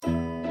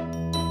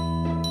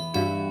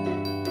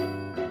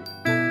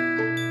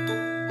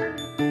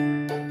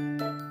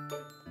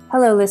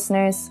Hello,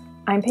 listeners.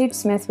 I'm Paige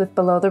Smith with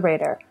Below the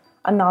Radar,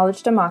 a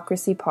knowledge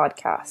democracy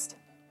podcast.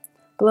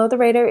 Below the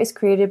Radar is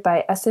created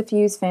by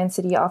SFU's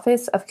Vancity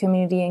Office of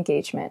Community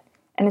Engagement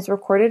and is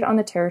recorded on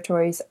the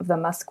territories of the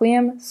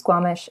Musqueam,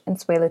 Squamish, and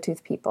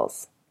Tsleil-Waututh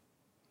peoples.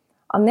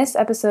 On this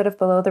episode of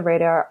Below the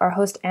Radar, our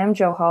host Am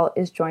Johal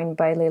is joined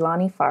by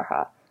Leilani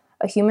Farha,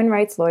 a human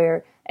rights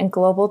lawyer and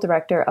global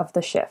director of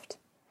The Shift,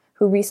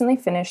 who recently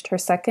finished her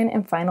second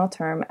and final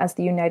term as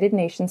the United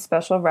Nations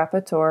Special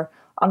Rapporteur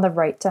on the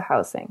right to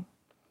housing.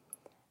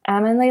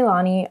 Am and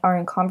Leilani are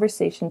in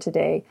conversation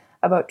today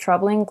about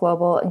troubling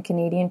global and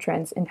Canadian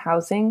trends in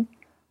housing,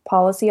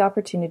 policy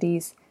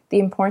opportunities, the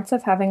importance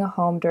of having a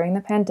home during the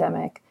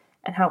pandemic,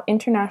 and how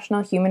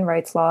international human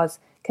rights laws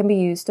can be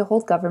used to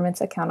hold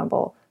governments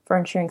accountable for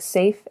ensuring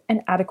safe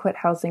and adequate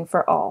housing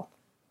for all.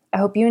 I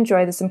hope you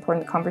enjoy this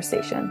important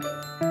conversation.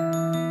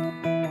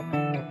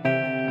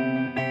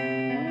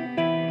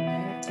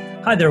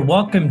 Hi there,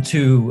 welcome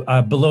to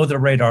Below the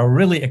Radar.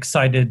 Really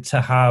excited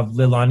to have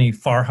Leilani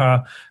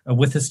Farha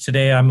with us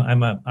today. I'm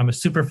a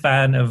super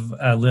fan of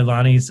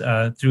Leilani's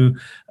through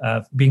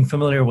being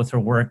familiar with her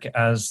work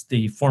as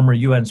the former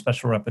UN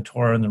Special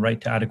Rapporteur on the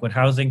right to adequate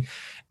housing,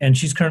 and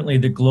she's currently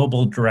the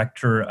global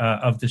director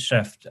of The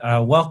Shift.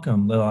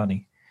 Welcome,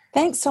 Leilani.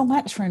 Thanks so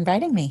much for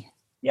inviting me.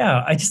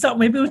 Yeah, I just thought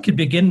maybe we could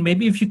begin.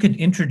 Maybe if you could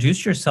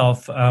introduce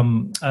yourself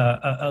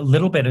a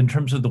little bit in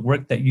terms of the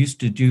work that you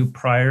used to do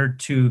prior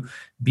to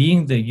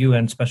being the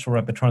UN Special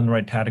Rapporteur on the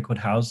right to adequate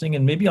housing,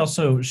 and maybe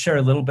also share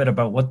a little bit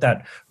about what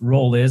that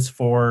role is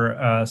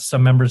for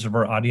some members of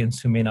our audience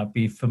who may not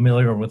be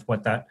familiar with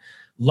what that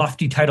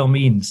lofty title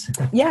means.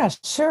 Yeah,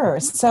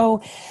 sure.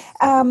 So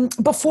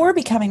before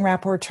becoming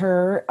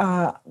rapporteur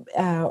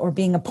or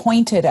being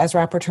appointed as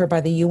rapporteur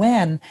by the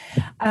UN,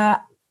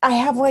 I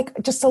have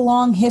just a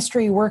long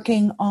history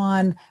working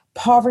on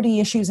poverty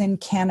issues in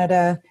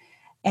Canada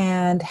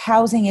and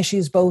housing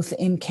issues both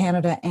in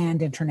Canada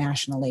and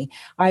internationally.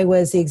 I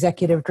was the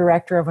executive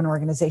director of an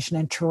organization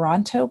in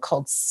Toronto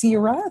called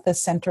CERA, the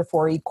Center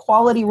for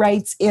Equality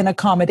Rights in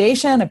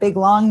Accommodation, a big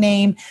long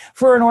name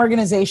for an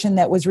organization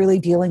that was really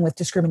dealing with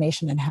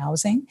discrimination in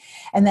housing.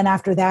 And then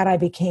after that, I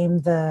became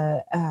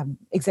the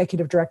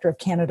executive director of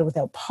Canada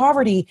Without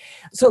Poverty,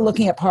 so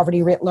looking at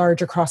poverty writ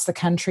large across the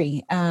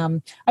country.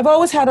 I've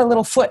always had a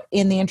little foot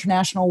in the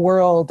international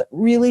world,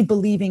 really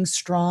believing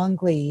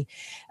strongly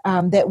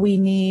that we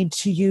need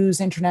to use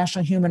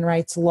international human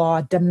rights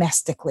law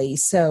domestically.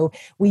 So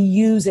we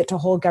use it to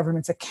hold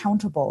governments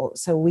accountable.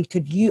 So we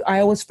could I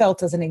always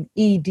felt as an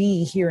ED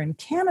here in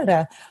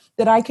Canada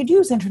that I could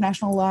use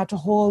international law to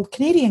hold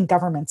Canadian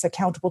governments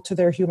accountable to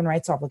their human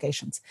rights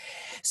obligations.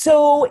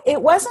 So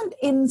it wasn't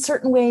in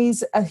certain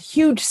ways a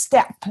huge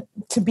step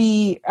to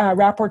be a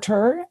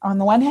rapporteur on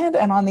the one hand,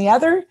 and on the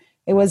other,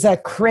 it was a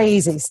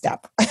crazy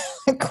step,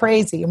 a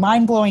crazy,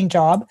 mind-blowing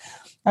job.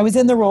 I was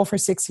in the role for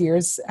 6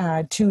 years, 2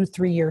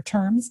 3-year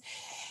terms.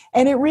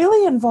 And it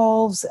really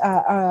involves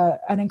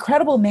an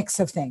incredible mix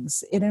of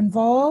things. It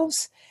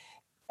involves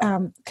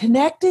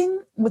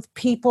connecting with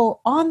people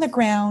on the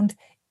ground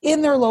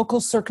in their local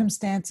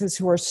circumstances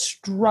who are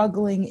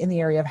struggling in the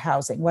area of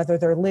housing, whether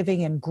they're living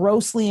in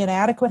grossly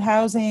inadequate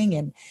housing,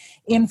 in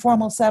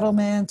informal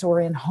settlements, or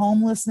in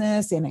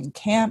homelessness, in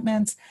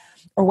encampments,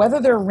 or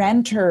whether they're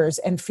renters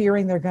and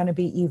fearing they're going to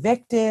be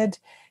evicted,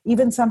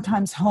 even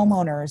sometimes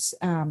homeowners,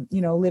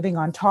 living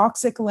on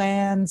toxic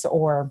lands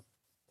or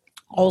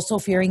also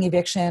fearing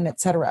eviction, et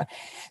cetera.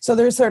 So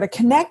there's sort of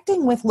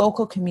connecting with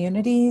local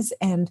communities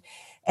and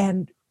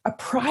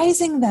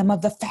apprising them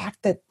of the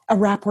fact that a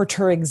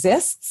rapporteur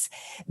exists,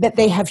 that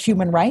they have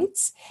human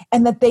rights,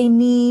 and that they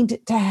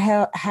need to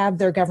have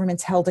their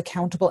governments held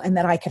accountable, and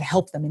that I could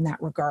help them in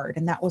that regard.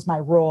 And that was my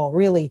role,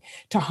 really,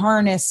 to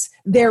harness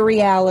their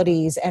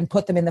realities and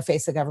put them in the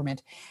face of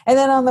government. And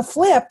then on the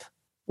flip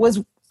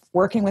was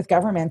working with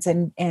governments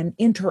and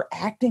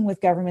interacting with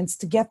governments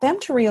to get them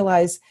to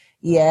realize,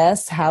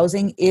 yes,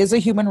 housing is a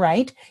human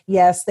right.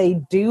 Yes,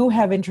 they do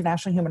have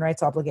international human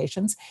rights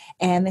obligations,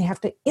 and they have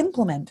to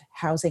implement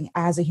housing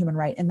as a human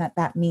right, and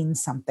that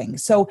means something.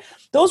 So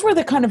those were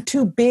the kind of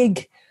two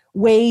big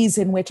ways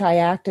in which I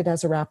acted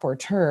as a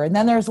rapporteur. And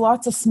then there's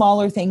lots of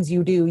smaller things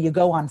you do. You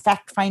go on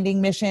fact-finding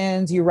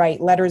missions, you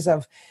write letters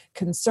of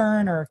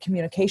concern or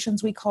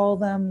communications, we call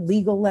them,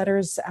 legal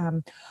letters,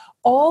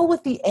 all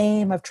with the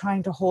aim of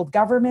trying to hold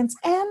governments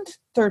and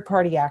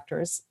third-party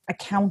actors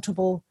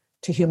accountable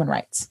to human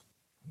rights.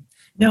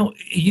 Now,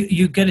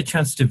 you get a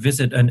chance to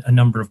visit a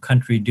number of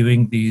countries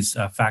doing these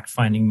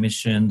fact-finding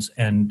missions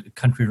and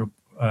country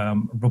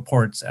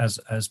reports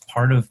as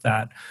part of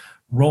that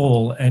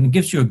role, and it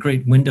gives you a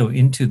great window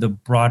into the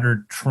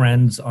broader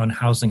trends on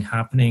housing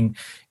happening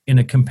in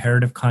a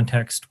comparative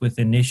context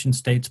within nation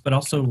states, but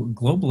also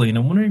globally. And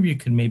I'm wondering if you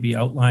can maybe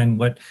outline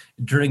what,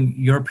 during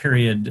your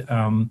period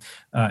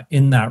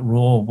in that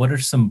role, what are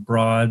some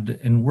broad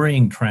and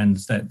worrying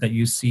trends that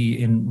you see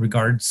in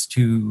regards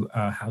to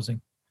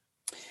housing?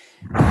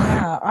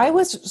 Yeah, I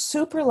was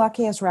super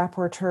lucky as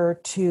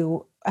rapporteur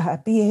to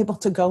be able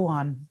to go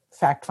on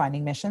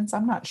fact-finding missions.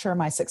 I'm not sure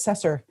my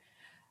successor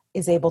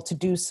is able to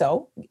do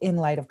so in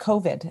light of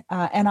COVID.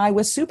 And I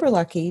was super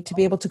lucky to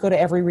be able to go to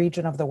every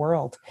region of the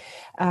world.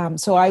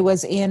 So I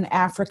was in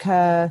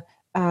Africa,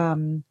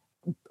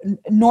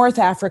 North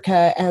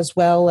Africa, as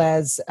well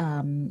as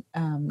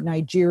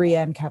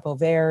Nigeria and Cabo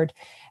Verde.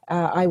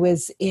 I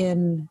was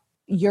in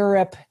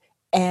Europe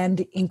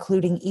and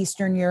including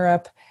Eastern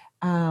Europe.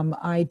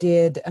 I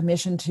did a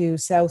mission to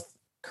South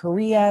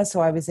Korea. So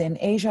I was in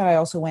Asia. I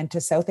also went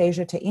to South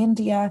Asia, to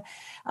India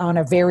on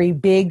a very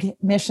big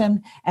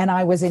mission. And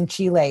I was in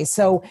Chile.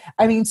 So,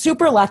 I mean,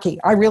 super lucky.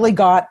 I really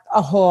got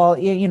a whole,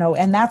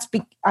 and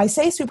I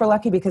say super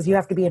lucky because you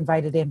have to be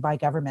invited in by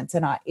governments.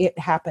 And it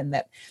happened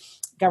that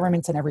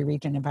governments in every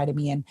region invited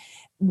me in.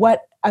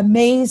 What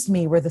amazed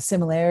me were the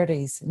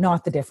similarities,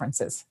 not the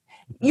differences.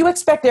 You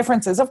expect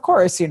differences, of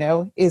course,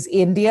 is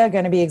India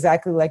going to be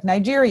exactly like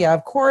Nigeria?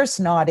 Of course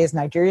not. Is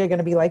Nigeria going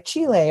to be like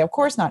Chile? Of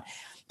course not.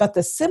 But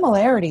the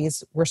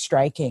similarities were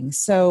striking.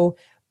 So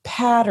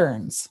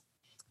patterns,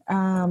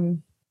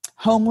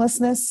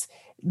 homelessness,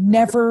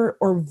 never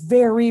or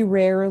very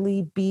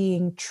rarely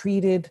being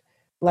treated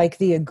like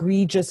the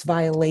egregious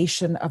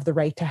violation of the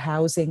right to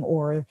housing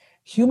or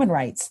human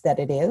rights that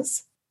it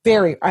is.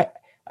 Very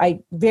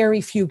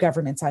few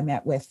governments I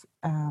met with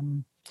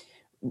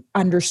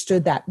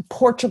understood that.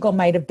 Portugal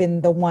might have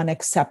been the one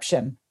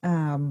exception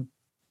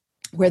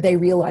where they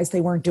realized they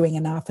weren't doing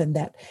enough and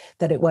that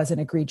it was an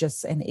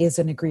egregious and is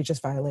an egregious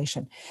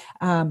violation.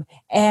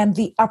 And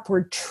the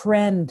upward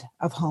trend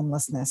of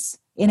homelessness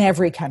in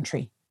every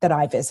country that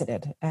I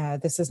visited.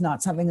 This is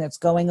not something that's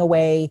going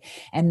away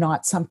and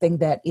not something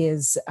that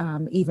is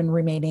even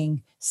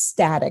remaining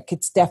static.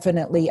 It's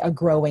definitely a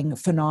growing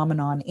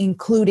phenomenon,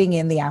 including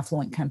in the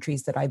affluent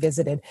countries that I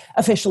visited,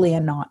 officially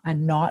and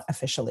not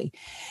officially.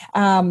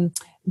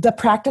 The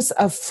practice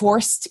of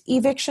forced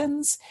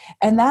evictions,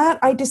 and that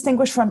I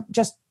distinguish from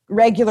just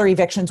regular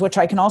evictions, which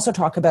I can also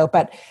talk about,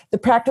 but the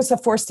practice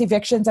of forced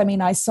evictions, I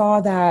mean, I saw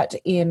that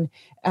in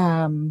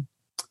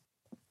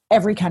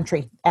every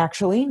country,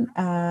 actually.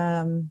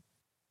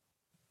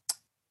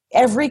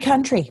 Every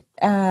country.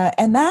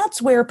 And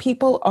that's where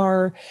people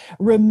are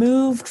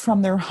removed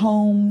from their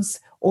homes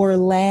or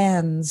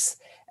lands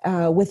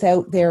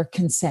without their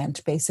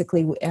consent,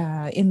 basically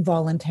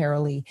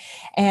involuntarily.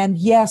 And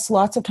yes,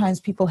 lots of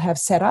times people have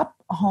set up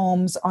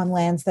homes on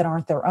lands that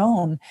aren't their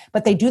own,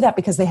 but they do that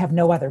because they have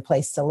no other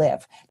place to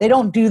live. They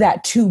don't do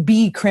that to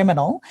be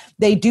criminal.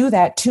 They do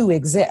that to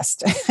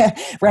exist,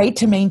 right?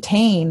 To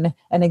maintain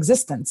an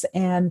existence.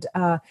 And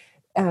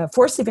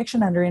forced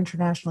eviction under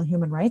international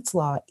human rights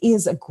law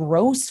is a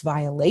gross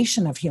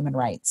violation of human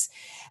rights.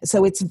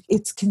 So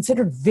it's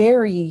considered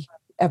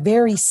a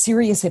very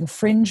serious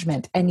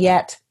infringement, and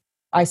yet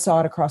I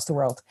saw it across the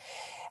world.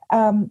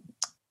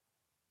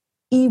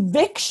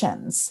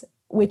 Evictions,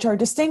 which are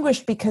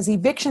distinguished because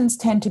evictions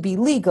tend to be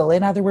legal.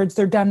 In other words,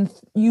 they're done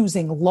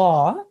using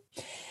law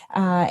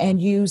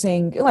and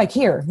using, like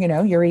here,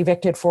 you're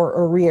evicted for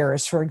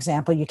arrears, for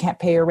example. You can't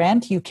pay your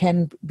rent. You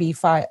can be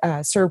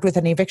served with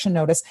an eviction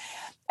notice.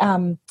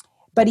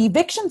 But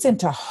evictions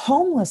into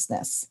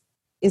homelessness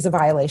is a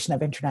violation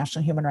of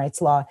international human rights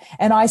law.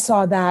 And I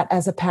saw that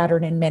as a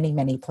pattern in many,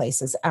 many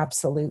places,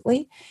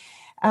 absolutely.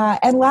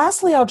 And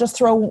lastly, I'll just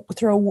throw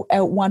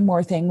out one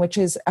more thing, which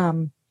is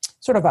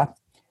sort of a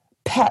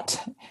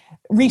pet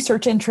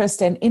research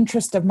interest and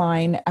interest of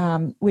mine,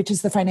 which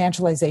is the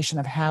financialization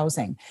of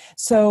housing.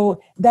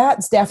 So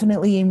that's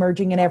definitely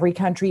emerging in every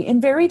country in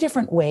very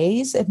different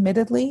ways,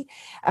 admittedly.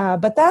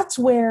 But that's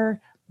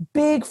where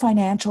big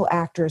financial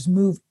actors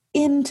move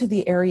into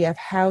the area of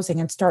housing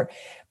and start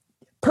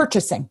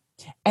purchasing.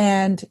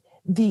 And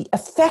the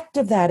effect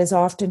of that is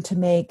often to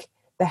make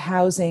the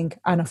housing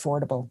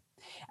unaffordable.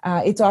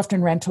 It's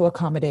often rental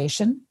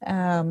accommodation.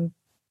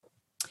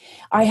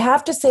 I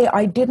have to say,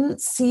 I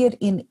didn't see it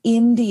in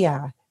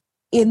India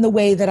in the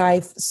way that I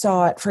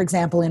saw it, for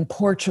example, in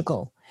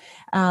Portugal.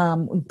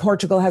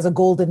 Portugal has a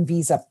golden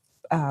visa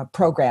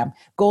program.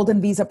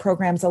 Golden visa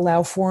programs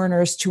allow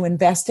foreigners to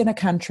invest in a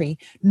country,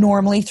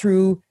 normally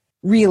through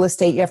real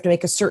estate. You have to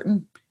make a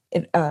certain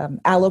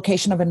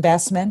allocation of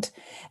investment,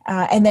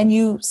 and then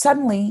you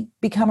suddenly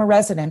become a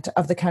resident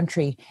of the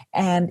country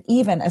and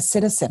even a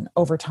citizen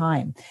over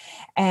time.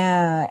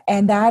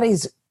 And that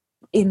is,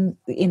 in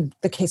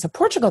the case of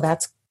Portugal,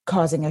 that's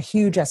causing a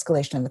huge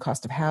escalation in the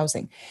cost of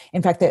housing.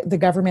 In fact, the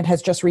government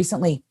has just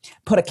recently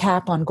put a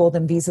cap on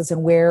golden visas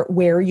and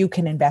where you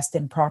can invest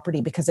in property,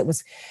 because it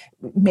was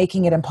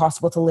making it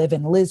impossible to live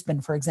in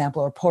Lisbon, for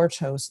example, or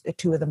Porto,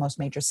 two of the most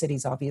major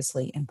cities,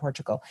 obviously, in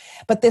Portugal.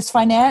 But this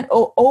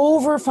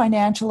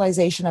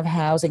over-financialization of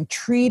housing,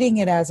 treating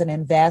it as an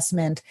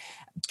investment,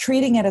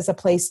 treating it as a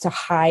place to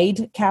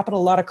hide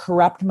capital, a lot of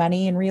corrupt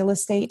money in real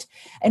estate.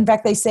 In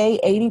fact, they say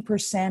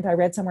 80%, I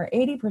read somewhere,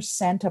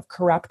 80% of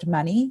corrupt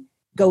money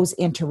goes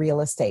into real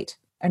estate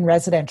and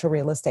residential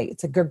real estate.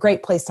 It's a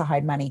great place to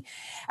hide money.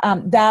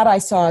 That I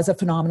saw as a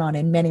phenomenon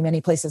in many, many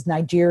places.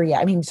 Nigeria.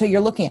 I mean, so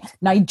you're looking at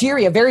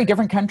Nigeria, a very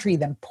different country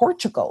than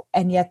Portugal,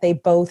 and yet they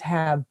both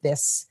have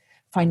this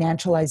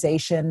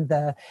financialization,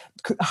 the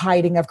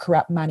hiding of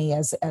corrupt money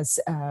as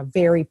a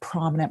very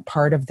prominent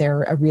part of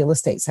their real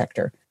estate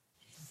sector.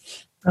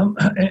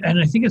 And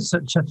I think it's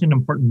such an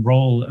important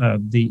role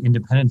of the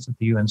independence that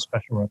the UN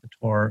Special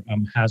Rapporteur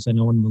has. I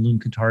know when Maloon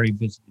Qatari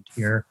visited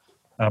here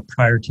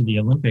prior to the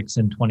Olympics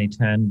in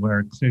 2010,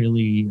 where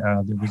clearly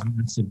there was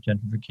massive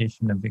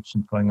gentrification,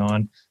 evictions going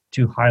on,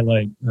 to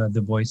highlight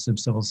the voice of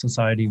civil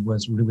society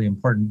was really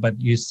important. But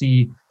you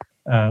see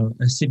a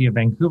city of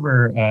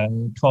Vancouver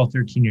 12,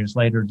 13 years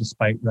later,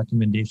 despite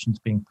recommendations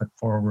being put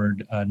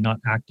forward, not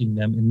acting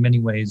them. In many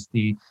ways,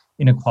 the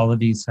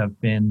inequalities have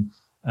been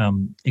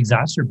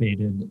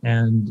exacerbated,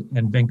 and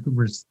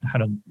Vancouver's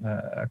had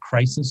a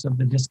crisis of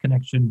the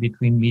disconnection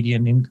between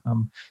median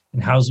income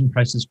and housing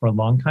prices for a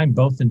long time,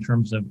 both in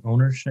terms of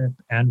ownership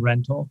and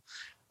rental.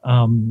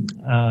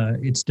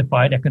 It's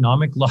defied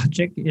economic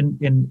logic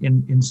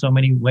in so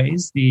many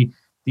ways. The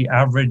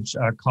average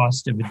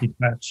cost of a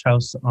detached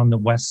house on the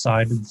west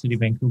side of the city of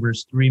Vancouver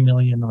is $3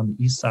 million. On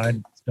the east side,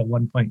 it's still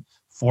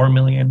 $1.4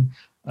 million.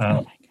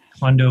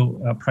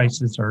 Condo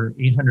prices are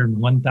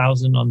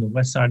 $801,000 on the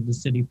west side of the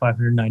city,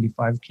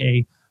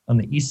 $595K on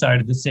the east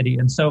side of the city.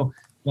 And so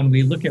when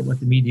we look at what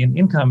the median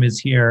income is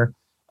here,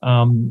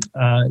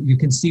 you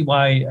can see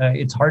why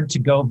it's hard to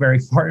go very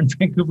far in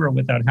Vancouver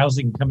without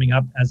housing coming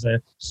up as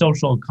a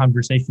social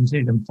conversation.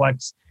 It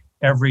inflects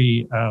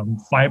every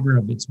fiber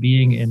of its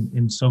being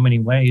in so many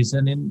ways.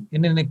 And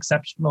in an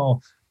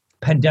exceptional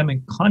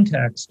pandemic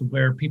context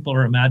where people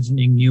are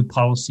imagining new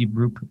policy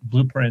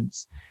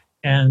blueprints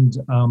and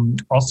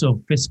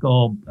also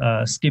fiscal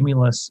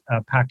stimulus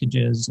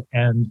packages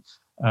and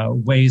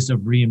ways of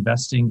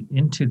reinvesting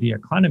into the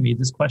economy,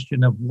 this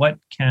question of what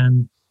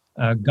can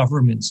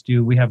governments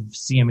do. We have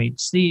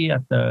CMHC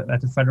at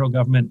the federal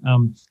government.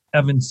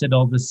 Evan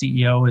Siddle, the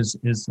CEO,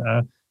 is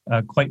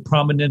quite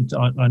prominent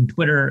on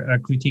Twitter,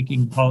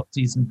 critiquing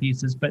policies and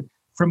pieces. But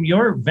from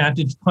your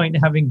vantage point,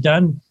 having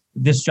done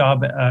this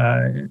job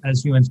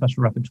as UN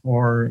Special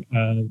Rapporteur,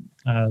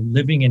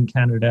 living in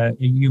Canada,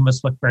 you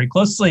must look very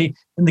closely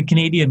in the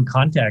Canadian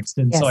context.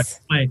 And yes.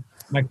 So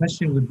my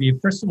question would be,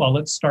 first of all,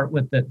 let's start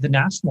with the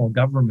national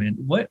government.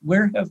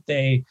 Where have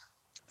they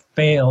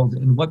failed,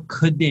 and what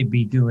could they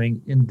be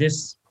doing in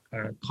this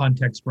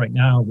context right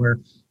now, where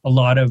a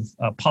lot of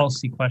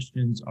policy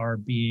questions are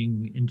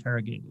being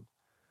interrogated?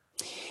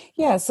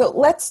 Yeah, so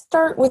let's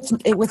start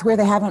with where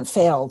they haven't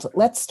failed.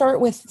 Let's start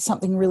with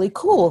something really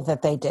cool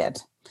that they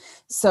did.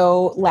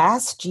 So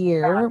last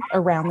year,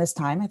 around this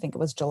time, I think it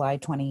was July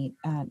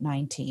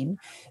 2019,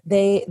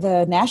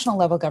 the national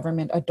level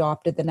government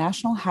adopted the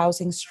National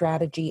Housing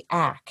Strategy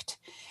Act.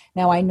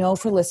 Now, I know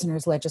for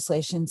listeners,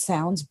 legislation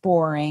sounds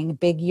boring,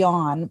 big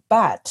yawn,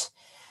 but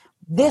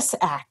this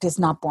act is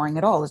not boring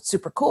at all. It's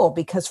super cool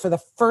because for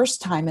the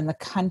first time in the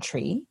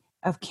country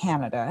of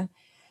Canada,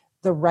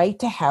 the right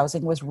to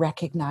housing was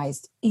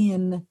recognized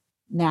in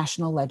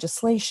national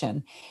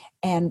legislation.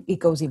 And it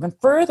goes even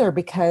further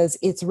because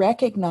it's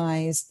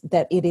recognized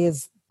that it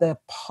is the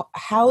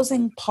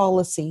housing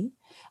policy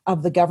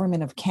of the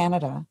government of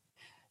Canada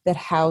that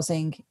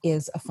housing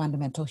is a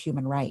fundamental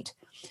human right.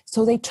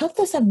 So they took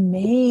this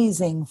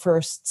amazing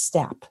first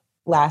step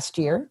last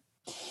year.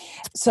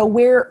 So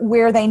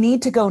where they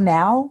need to go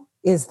now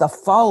is the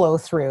follow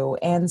through.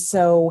 And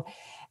so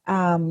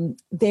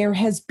there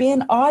has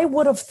been, I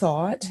would have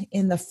thought,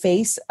 in the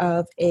face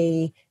of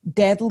a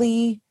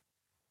deadly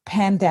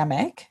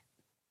pandemic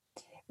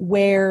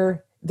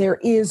where there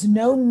is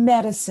no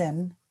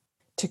medicine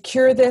to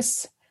cure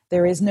this,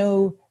 there is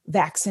no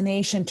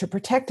vaccination to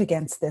protect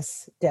against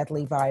this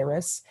deadly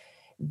virus,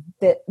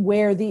 that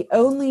where the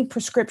only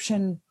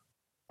prescription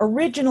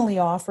originally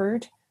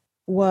offered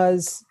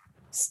was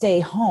stay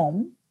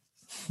home,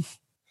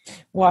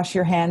 wash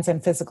your hands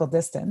and physical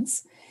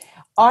distance,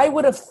 I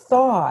would have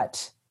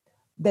thought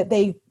that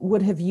they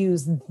would have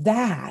used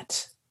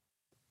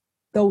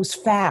those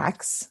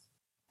facts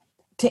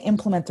to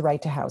implement the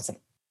right to housing.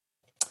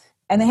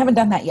 And they haven't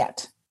done that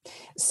yet.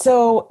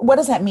 So what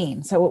does that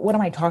mean? So what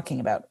am I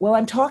talking about? Well,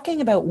 I'm talking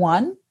about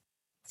one,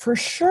 for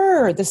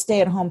sure, the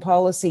stay-at-home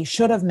policy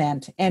should have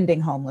meant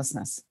ending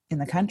homelessness in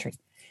the country.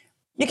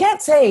 You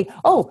can't say,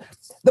 oh,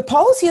 the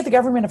policy of the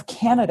government of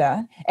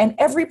Canada and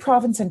every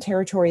province and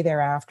territory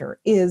thereafter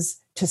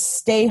is to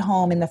stay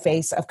home in the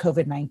face of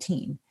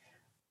COVID-19.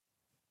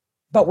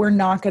 But we're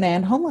not going to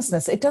end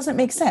homelessness. It doesn't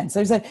make sense.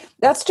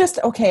 That's just,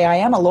 okay, I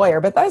am a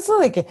lawyer, but that's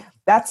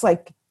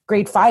like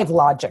grade 5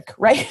 logic,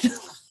 right?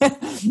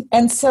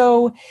 And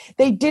so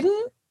they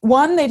didn't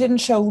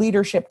show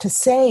leadership to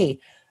say,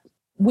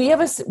 we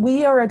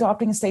are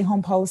adopting a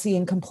stay-home policy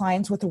in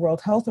compliance with the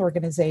World Health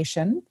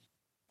Organization,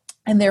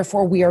 and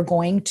therefore we are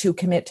going to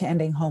commit to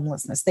ending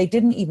homelessness. They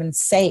didn't even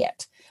say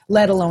it,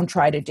 let alone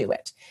try to do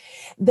it.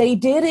 They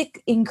did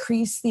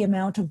increase the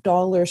amount of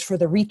dollars for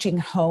the Reaching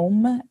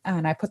Home,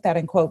 and I put that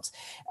in quotes,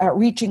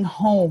 Reaching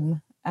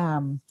Home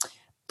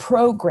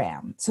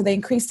program. So they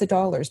increased the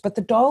dollars, but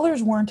the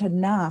dollars weren't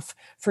enough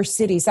for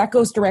cities.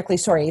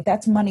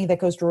 That's money that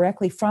goes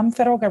directly from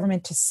federal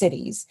government to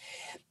cities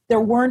there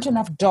weren't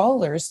enough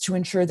dollars to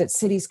ensure that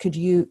cities could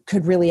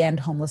really end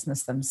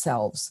homelessness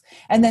themselves.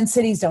 And then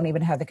cities don't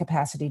even have the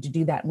capacity to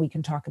do that, and we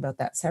can talk about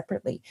that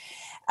separately.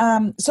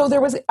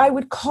 So I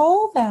would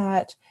call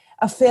that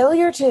a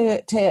failure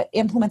to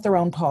implement their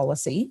own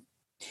policy.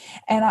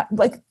 And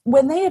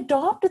when they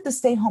adopted the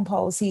stay home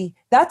policy,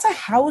 that's a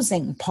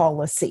housing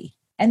policy.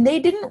 And they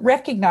didn't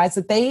recognize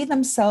that they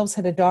themselves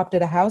had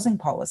adopted a housing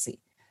policy.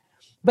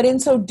 But in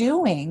so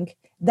doing,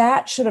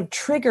 that should have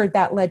triggered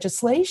that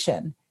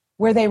legislation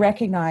where they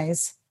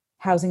recognize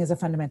housing as a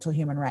fundamental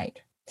human right.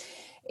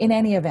 In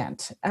any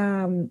event,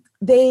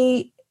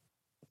 they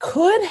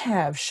could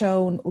have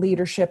shown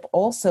leadership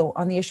also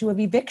on the issue of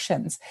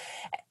evictions.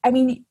 I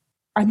mean,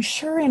 I'm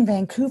sure in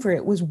Vancouver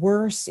it was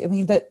worse. I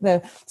mean,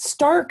 the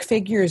stark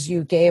figures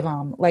you gave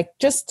them, like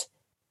just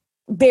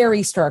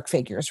very stark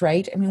figures,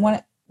 right? I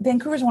mean,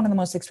 Vancouver is one of the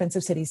most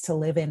expensive cities to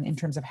live in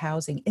terms of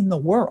housing in the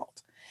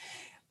world.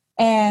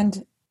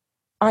 And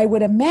I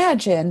would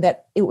imagine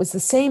that it was the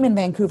same in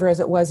Vancouver as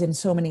it was in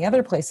so many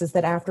other places,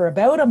 that after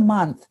about a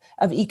month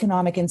of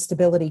economic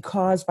instability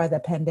caused by the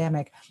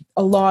pandemic,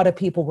 a lot of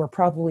people were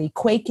probably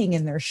quaking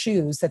in their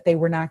shoes that they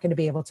were not going to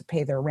be able to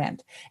pay their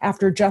rent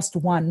after just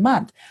 1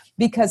 month,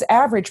 because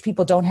average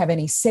people don't have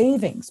any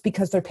savings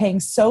because they're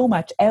paying so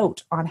much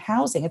out on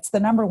housing. It's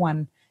the number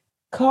one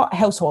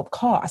household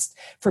cost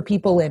for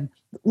people in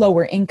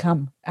lower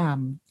income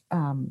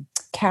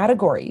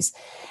categories.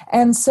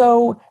 And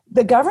so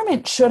the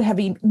government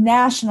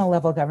national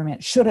level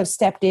government should have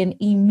stepped in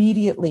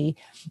immediately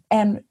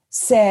and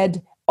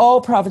said all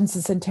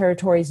provinces and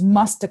territories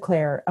must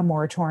declare a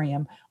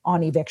moratorium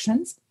on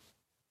evictions.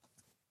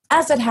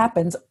 As it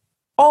happens,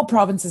 all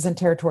provinces and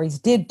territories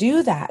did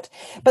do that,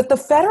 but the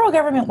federal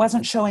government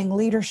wasn't showing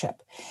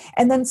leadership.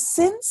 And then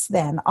since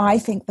then, I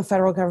think the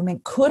federal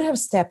government could have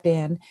stepped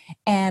in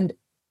and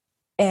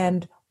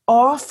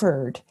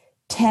offered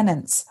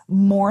tenants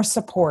more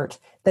support,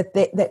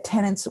 that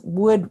tenants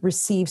would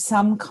receive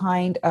some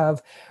kind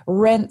of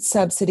rent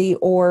subsidy,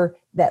 or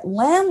that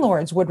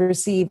landlords would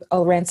receive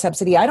a rent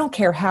subsidy. I don't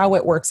care how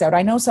it works out.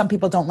 I know some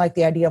people don't like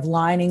the idea of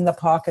lining the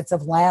pockets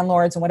of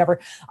landlords and whatever.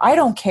 I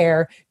don't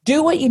care.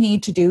 Do what you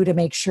need to do to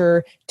make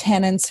sure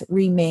tenants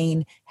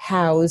remain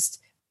housed,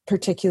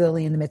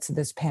 particularly in the midst of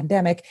this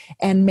pandemic,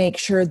 and make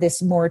sure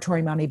this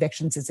moratorium on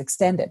evictions is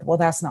extended. Well,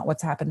 that's not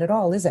what's happened at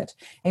all, is it?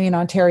 I mean,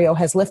 Ontario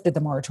has lifted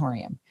the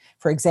moratorium,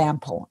 for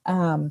example.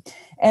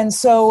 And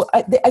so,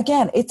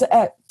 again, it's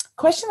a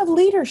question of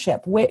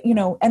leadership.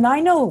 And I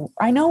know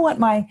what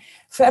my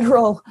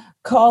federal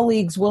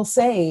colleagues will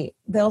say.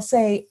 They'll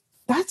say,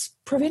 that's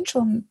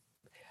provincial and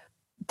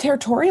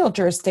territorial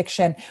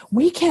jurisdiction.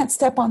 We can't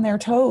step on their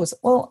toes.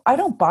 Well, I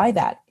don't buy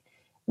that.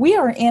 We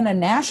are in a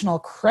national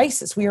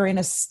crisis. We are in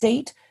a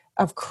state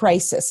of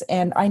crisis.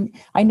 And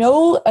I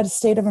know a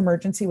state of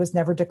emergency was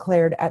never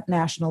declared at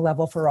national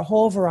level for a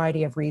whole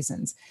variety of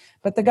reasons.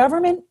 But the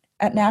government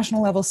at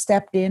national level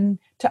stepped in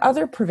to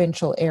other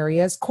provincial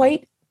areas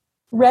quite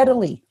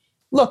readily.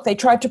 Look, they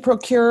tried to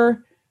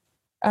procure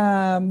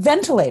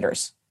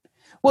ventilators.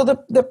 Well,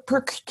 the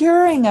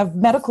procuring of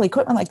medical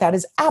equipment like that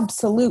is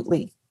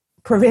absolutely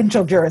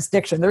provincial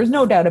jurisdiction. There's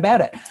no doubt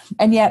about it.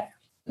 And yet,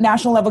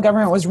 national level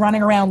government was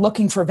running around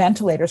looking for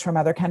ventilators from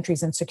other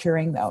countries and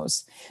securing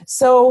those.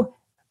 So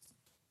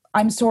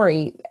I'm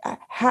sorry,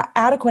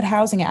 adequate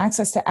housing,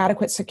 access to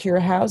adequate, secure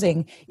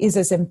housing is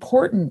as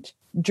important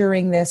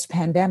during this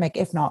pandemic,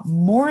 if not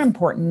more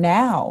important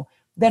now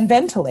than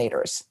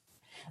ventilators.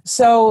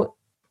 So,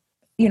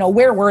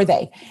 where were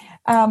they?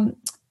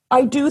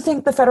 I do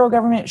think the federal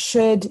government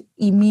should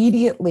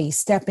immediately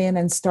step in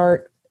and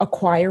start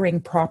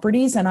acquiring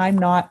properties. And I'm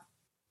not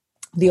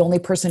the only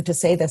person to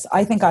say this.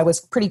 I think I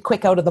was pretty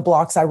quick out of the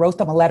blocks. I wrote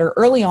them a letter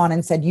early on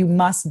and said, you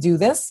must do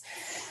this.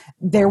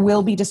 There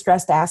will be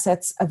distressed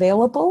assets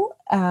available,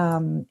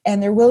 and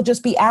there will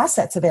just be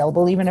assets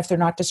available, even if they're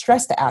not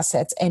distressed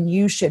assets, and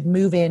you should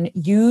move in,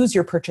 use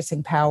your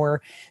purchasing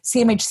power.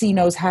 CMHC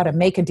knows how to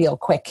make a deal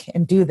quick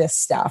and do this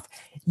stuff.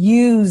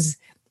 Use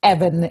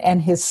Evan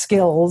and his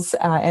skills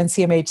and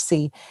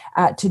CMHC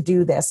to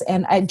do this.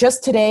 And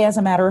just today, as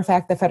a matter of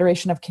fact, the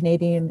Federation of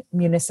Canadian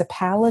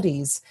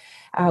Municipalities,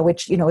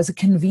 which is a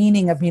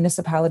convening of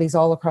municipalities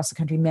all across the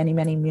country,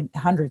 many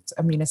hundreds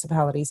of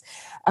municipalities,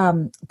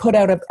 put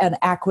out an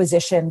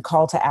acquisition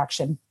call to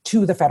action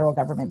to the federal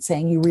government,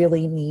 saying you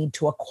really need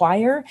to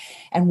acquire,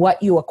 and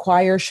what you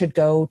acquire should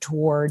go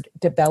toward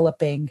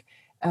developing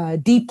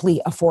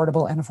deeply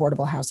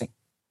affordable housing.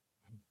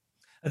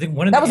 I think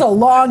that was a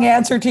long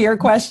answer to your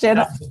question.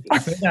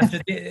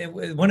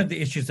 One of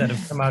the issues that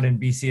have come out in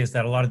BC is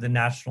that a lot of the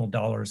national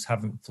dollars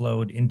haven't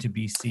flowed into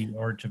BC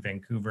or to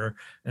Vancouver,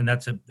 and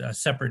that's a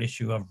separate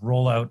issue of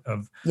rollout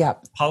of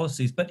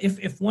policies. But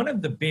if one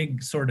of the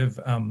big sort of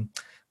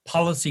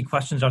policy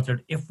questions out there,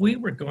 if we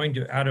were going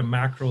to, at a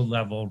macro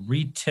level,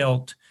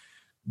 retilt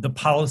the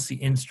policy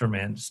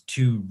instruments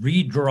to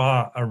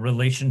redraw a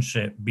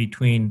relationship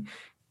between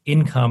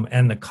income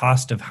and the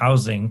cost of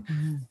housing,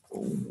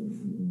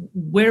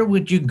 where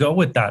would you go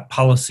with that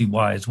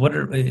policy-wise? What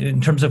are,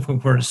 in terms of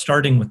if we're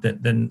starting with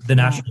the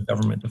national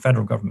government, the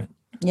federal government?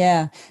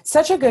 Yeah,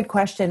 such a good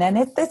question. And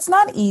it's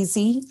not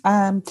easy.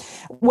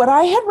 What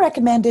I had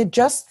recommended,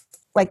 just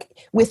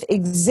like with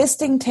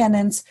existing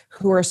tenants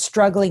who are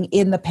struggling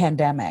in the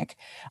pandemic,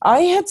 I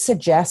had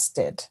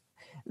suggested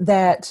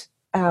that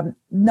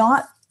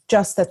not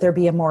just that there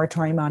be a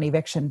moratorium on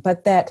eviction,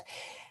 but that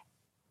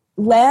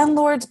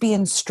landlords be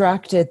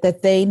instructed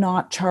that they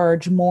not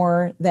charge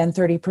more than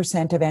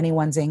 30% of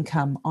anyone's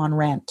income on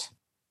rent.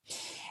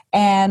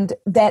 And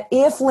that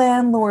if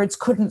landlords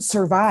couldn't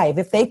survive,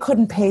 if they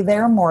couldn't pay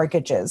their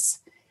mortgages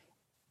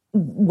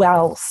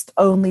whilst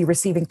only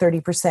receiving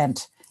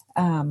 30%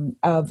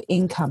 of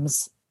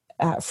incomes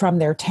from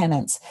their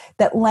tenants,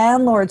 that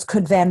landlords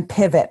could then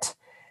pivot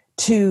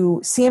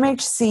to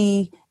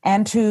CMHC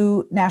and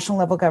to national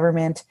level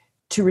government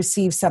to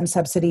receive some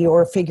subsidy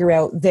or figure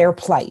out their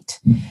plight.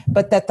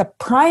 But that the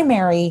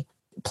primary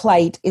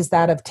plight is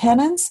that of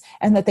tenants,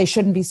 and that they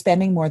shouldn't be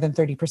spending more than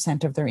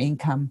 30% of their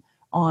income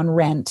on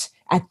rent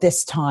at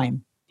this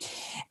time.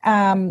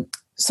 And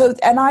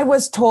I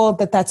was told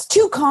that that's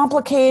too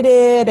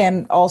complicated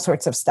and all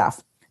sorts of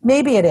stuff.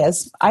 Maybe it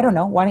is. I don't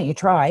know. Why don't you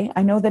try?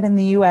 I know that in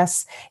the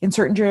U.S., in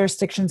certain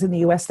jurisdictions in the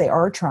U.S., they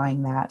are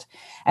trying that.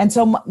 And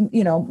so,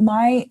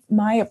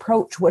 my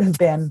approach would have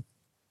been,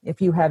 if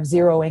you have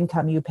zero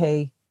income, you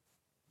pay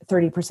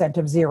 30%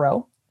 of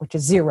zero, which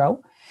is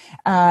zero.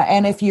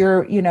 And if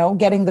you're,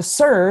 getting the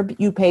CERB,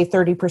 you pay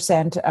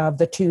 30% of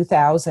the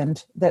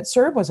 $2,000 that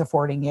CERB was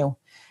affording you.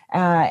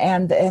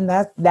 And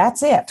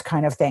that's it,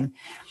 kind of thing.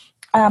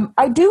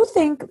 I do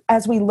think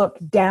as we look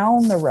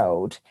down the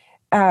road,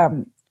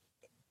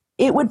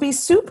 it would be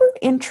super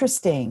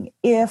interesting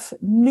if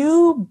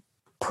new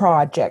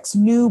projects,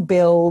 new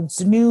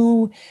builds,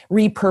 new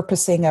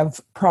repurposing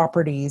of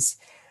properties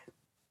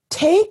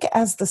take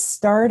as the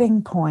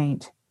starting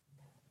point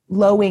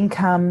low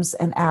incomes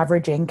and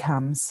average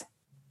incomes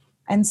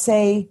and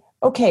say,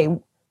 okay,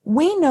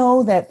 we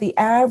know that the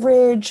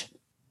average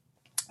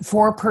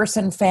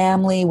 4-person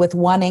family with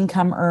one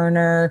income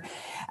earner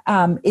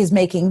is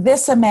making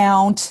this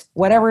amount,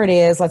 whatever it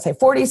is, let's say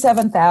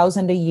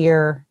 $47,000 a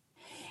year.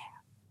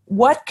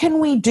 What can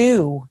we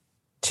do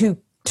to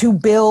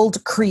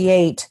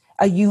create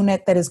a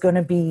unit that is going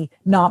to be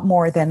not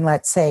more than,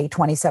 let's say,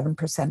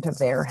 27% of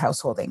their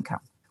household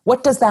income?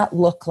 What does that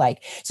look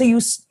like? So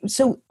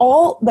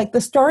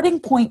the starting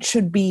point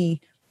should be,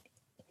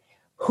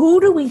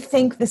 who do we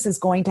think this is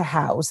going to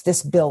house,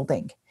 this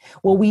building?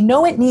 Well, we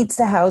know it needs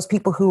to house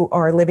people who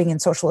are living in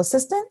social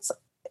assistance,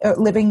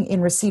 living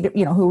in receipt,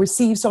 who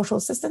receive social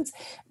assistance,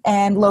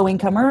 and low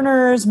income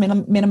earners,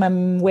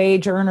 minimum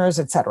wage earners,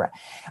 etc.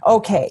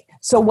 Okay,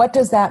 so what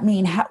does that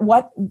mean?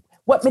 What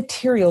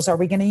materials are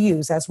we going to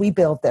use as we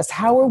build this?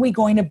 How are we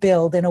going to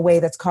build in a way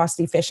that's cost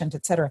efficient,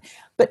 et cetera?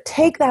 But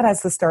take that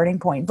as the starting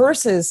point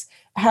versus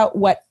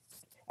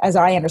as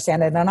I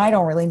understand it, and I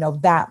don't really know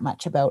that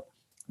much about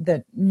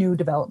the new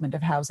development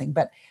of housing,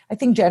 but I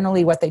think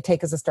generally what they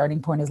take as a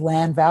starting point is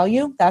land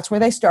value. That's where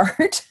they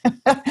start.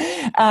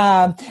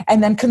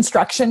 And then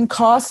construction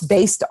costs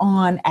based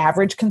on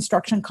average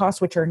construction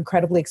costs, which are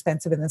incredibly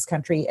expensive in this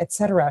country, et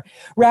cetera,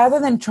 rather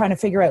than trying to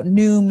figure out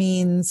new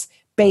means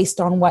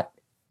based on what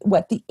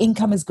the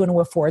income is going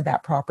to afford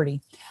that property.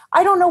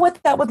 I don't know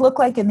what that would look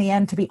like in the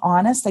end, to be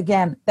honest.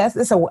 Again,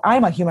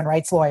 I'm a human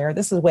rights lawyer.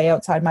 This is way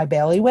outside my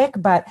bailiwick,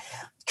 but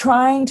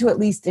trying to at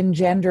least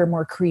engender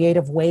more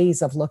creative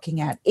ways of looking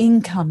at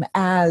income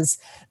as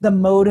the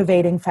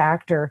motivating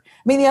factor.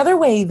 I mean, the other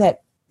way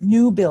that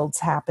new builds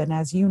happen,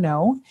 as you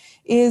know,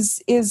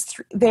 is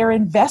they're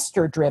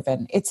investor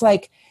driven. It's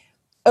like,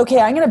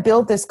 okay, I'm going to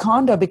build this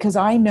condo because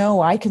I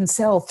know I can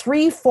sell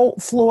 3 full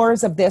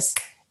floors of this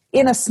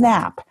in a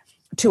snap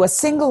to a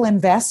single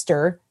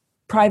investor,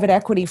 private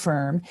equity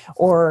firm,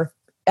 or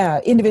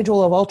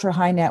individual of ultra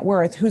high net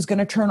worth who's going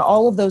to turn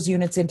all of those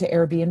units into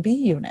Airbnb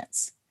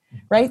units.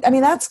 Right? I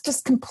mean, that's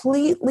just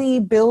completely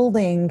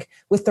building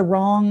with the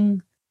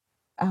wrong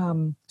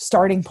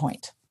starting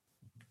point.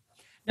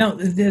 Now,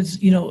 there's,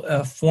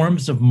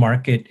 forms of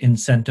market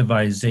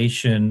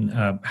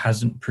incentivization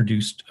hasn't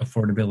produced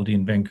affordability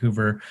in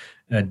Vancouver.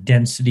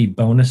 Density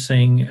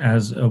bonusing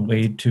as a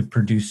way to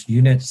produce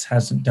units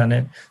hasn't done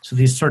it. So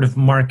these sort of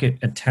market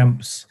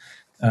attempts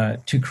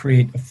to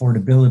create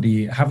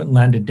affordability haven't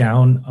landed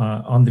down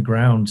on the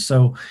ground.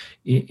 So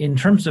in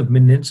terms of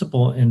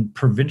municipal and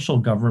provincial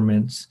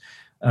governments,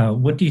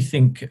 what do you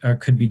think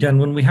could be done?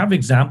 When we have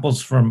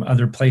examples from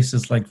other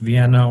places like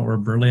Vienna or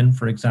Berlin,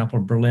 for example,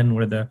 Berlin,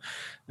 where the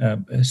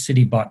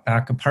city bought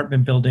back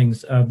apartment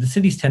buildings, the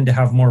cities tend to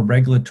have more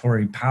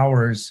regulatory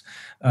powers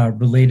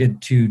related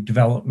to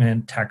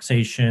development,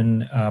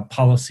 taxation,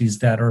 policies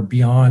that are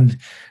beyond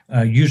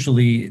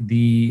usually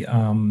the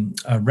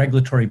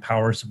regulatory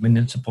powers of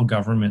municipal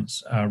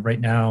governments right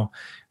now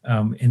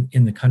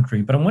in the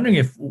country. But I'm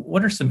wondering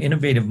what are some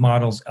innovative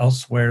models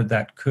elsewhere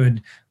that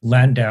could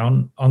land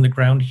down on the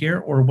ground here,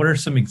 or what are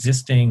some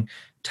existing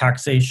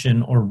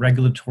taxation or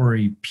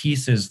regulatory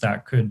pieces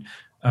that could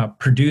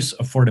produce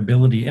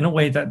affordability in a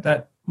way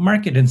that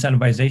market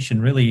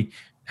incentivization really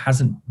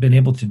hasn't been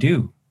able to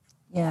do?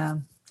 Yeah.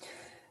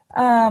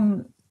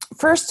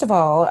 First of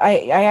all,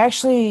 I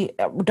actually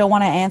don't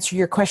want to answer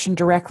your question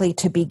directly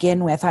to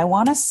begin with. I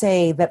want to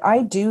say that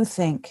I do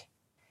think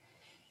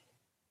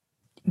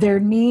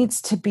there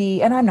needs to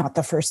be, and I'm not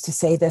the first to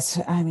say this,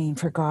 I mean,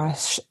 for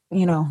gosh,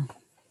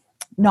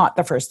 not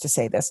the first to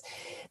say this,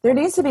 there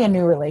needs to be a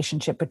new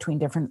relationship between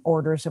different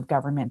orders of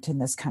government in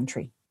this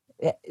country.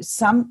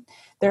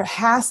 There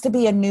has to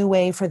be a new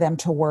way for them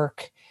to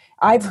work.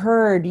 I've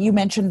heard, you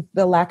mentioned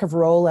the lack of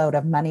rollout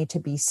of money to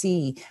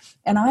BC,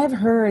 and I've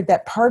heard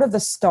that part of the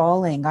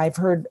stalling, I've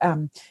heard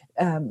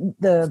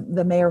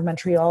the mayor of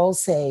Montreal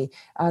say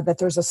that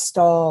there's a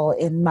stall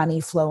in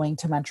money flowing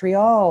to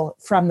Montreal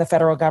from the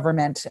federal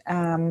government.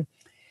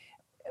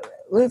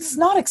 It's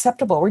not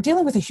acceptable. We're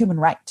dealing with a human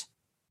right.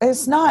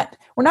 It's not,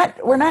 we're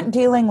not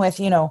dealing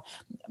with, I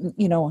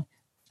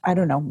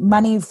don't know,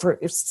 money for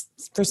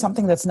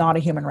something that's not a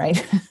human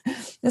right.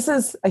 This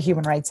is a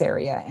human rights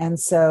area. And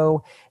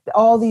so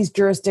all these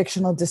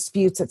jurisdictional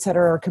disputes, et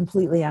cetera, are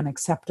completely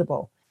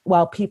unacceptable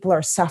while people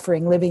are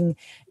suffering, living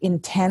in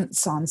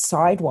tents on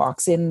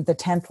sidewalks in the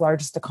 10th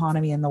largest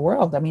economy in the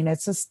world. I mean,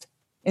 it's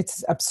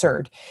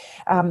absurd.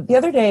 The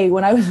other day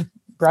when I was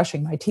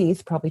brushing my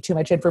teeth, probably too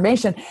much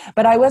information,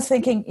 but I was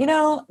thinking,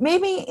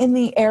 maybe in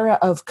the era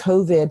of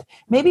COVID,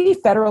 maybe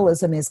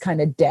federalism is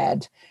kind of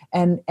dead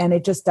and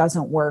it just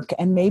doesn't work.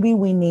 And maybe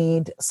we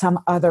need some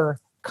other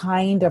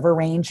kind of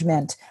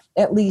arrangement,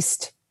 at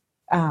least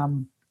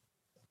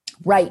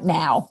right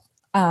now.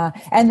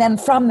 And then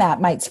from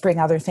that might spring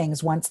other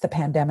things once the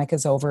pandemic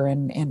is over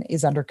and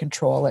is under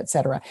control, et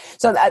cetera.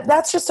 So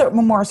that's just a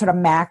more sort of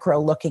macro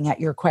looking at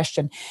your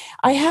question.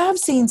 I have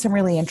seen some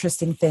really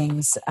interesting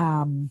things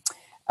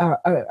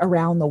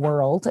around the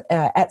world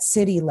at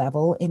city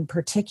level in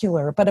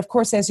particular. But of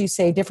course, as you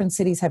say, different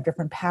cities have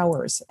different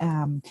powers.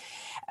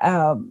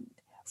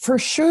 For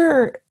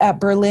sure,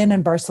 Berlin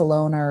and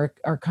Barcelona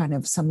are kind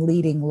of some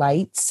leading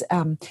lights.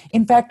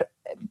 In fact,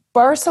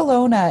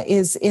 Barcelona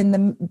is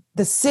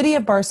the city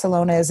of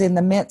Barcelona is in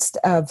the midst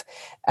of,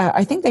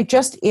 I think they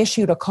just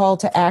issued a call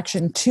to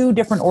action to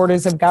different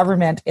orders of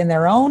government in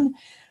their own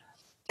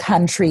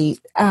country,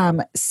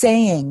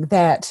 saying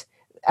that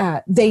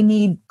they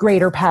need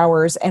greater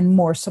powers and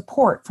more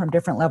support from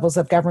different levels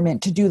of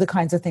government to do the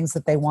kinds of things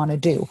that they want to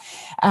do.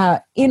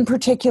 In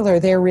particular,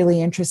 they're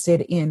really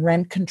interested in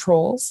rent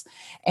controls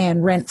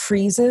and rent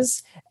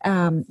freezes.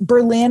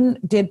 Berlin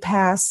did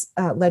pass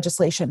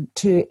legislation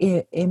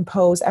to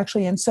impose,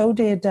 actually, and so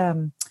did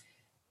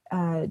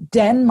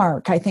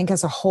Denmark, I think,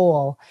 as a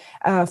whole,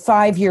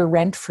 5-year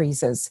rent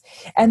freezes.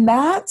 And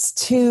that's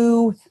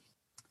to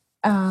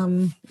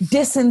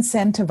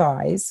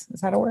disincentivize, is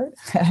that a word?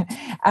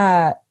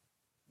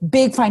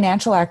 Big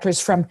financial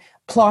actors from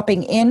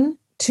plopping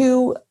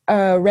into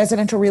a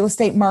residential real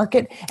estate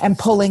market and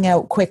pulling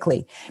out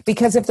quickly.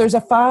 Because if there's a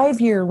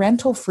 5-year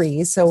rental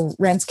freeze, so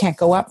rents can't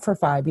go up for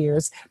 5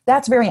 years,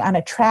 that's very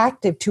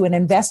unattractive to an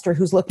investor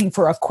who's looking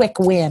for a quick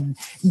win.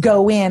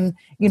 Go in,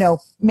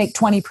 make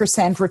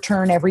 20%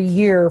 return every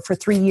year for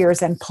 3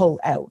 years and pull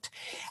out.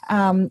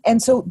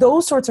 And so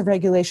those sorts of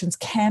regulations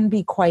can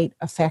be quite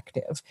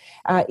effective.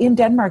 In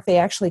Denmark, they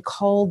actually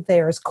called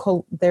their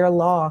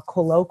law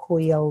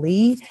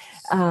colloquially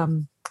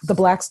the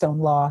Blackstone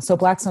law. So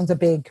Blackstone's a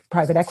big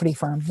private equity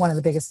firm, one of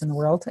the biggest in the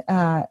world,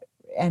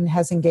 and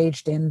has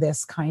engaged in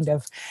this kind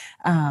of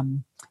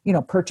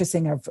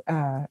purchasing of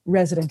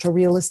residential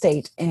real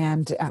estate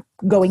and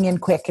going in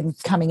quick and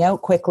coming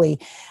out quickly,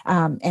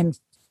 and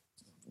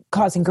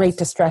causing great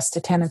distress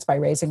to tenants by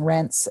raising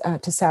rents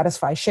to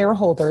satisfy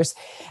shareholders.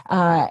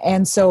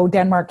 And so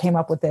Denmark came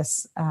up with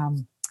this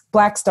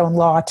Blackstone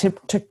law to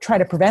try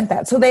to prevent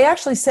that. So they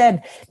actually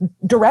said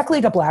directly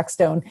to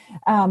Blackstone,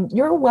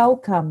 you're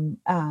welcome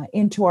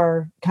into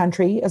our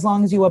country as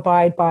long as you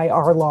abide by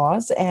our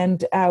laws.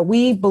 And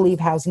we believe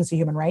housing is a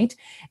human right.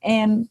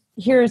 And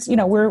here's,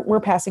 we're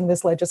passing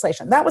this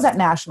legislation. That was at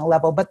national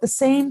level, but the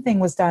same thing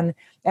was done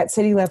at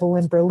city level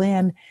in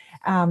Berlin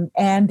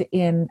and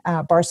in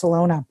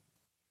Barcelona.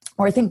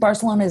 Or I think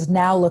Barcelona is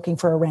now looking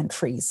for a rent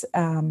freeze.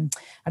 I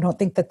don't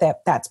think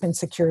that's been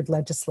secured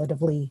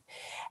legislatively.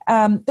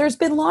 There's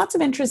been lots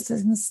of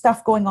interesting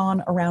stuff going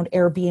on around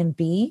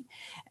Airbnb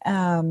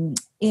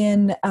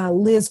in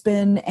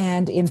Lisbon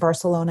and in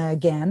Barcelona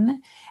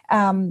again.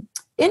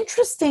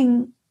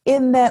 Interesting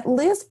in that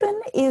Lisbon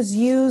is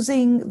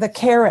using the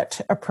carrot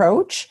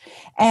approach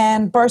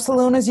and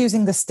Barcelona is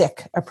using the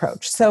stick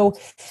approach. So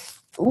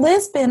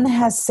Lisbon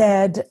has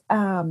said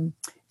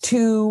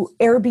to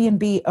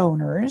Airbnb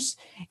owners,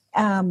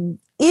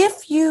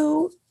 if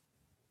you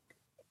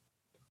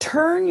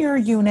turn your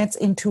units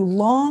into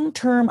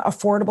long-term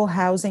affordable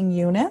housing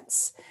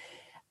units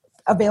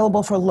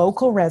available for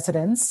local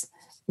residents,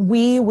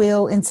 we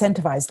will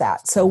incentivize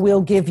that. So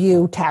we'll give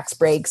you tax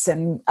breaks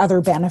and other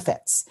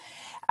benefits.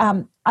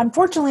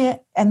 Unfortunately,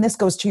 and this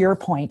goes to your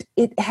point,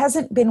 it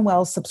hasn't been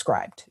well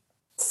subscribed.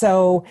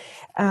 So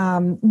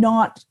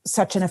not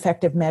such an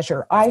effective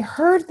measure. I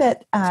heard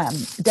that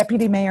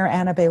Deputy Mayor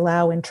Anna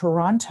Bailão in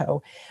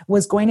Toronto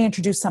was going to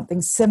introduce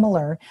something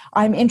similar.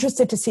 I'm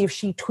interested to see if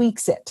she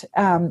tweaks it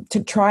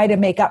to try to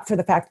make up for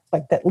the fact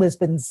that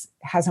Lisbon's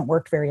hasn't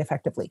worked very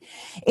effectively.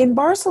 In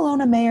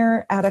Barcelona,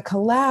 Mayor Ada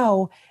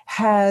Colau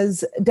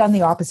has done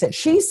the opposite.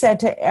 She said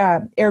to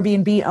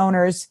Airbnb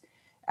owners,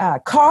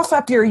 cough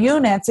up your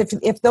units.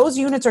 If those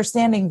units are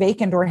standing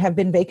vacant or have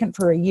been vacant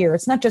for a year,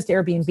 it's not just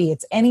Airbnb,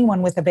 it's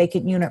anyone with a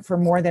vacant unit for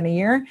more than a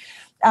year.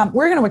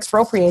 We're going to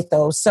expropriate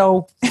those.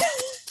 So,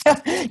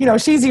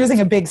 she's using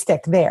a big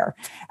stick there.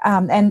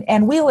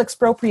 And we'll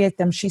expropriate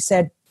them, she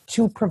said,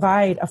 to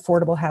provide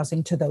affordable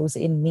housing to those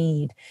in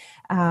need.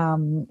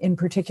 In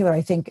particular,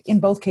 I think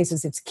in both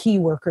cases, it's key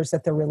workers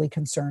that they're really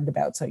concerned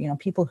about. So,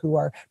 people who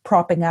are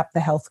propping up the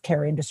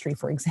healthcare industry,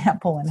 for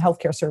example, and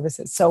healthcare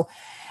services. So,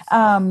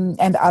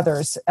 and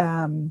others.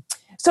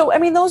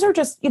 Those are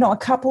just, a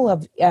couple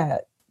of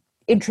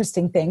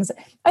interesting things.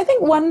 I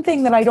think one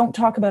thing that I don't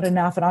talk about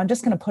enough, and I'm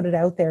just going to put it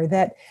out there,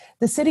 that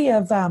the city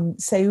of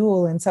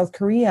Seoul in South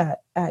Korea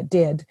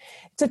did.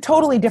 It's a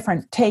totally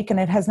different take, and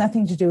it has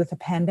nothing to do with the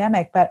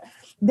pandemic, but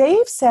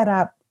they've set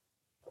up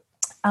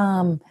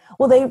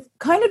they've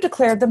kind of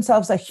declared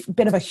themselves a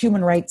bit of a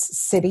human rights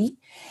city,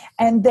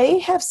 and they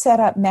have set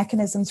up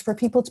mechanisms for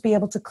people to be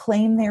able to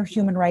claim their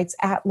human rights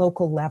at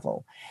local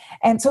level.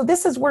 And so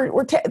this is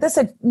this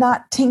is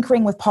not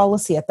tinkering with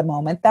policy at the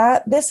moment.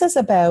 This is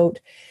about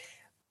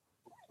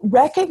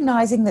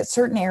recognizing that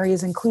certain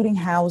areas, including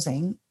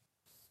housing,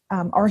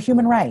 are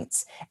human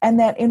rights, and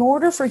that in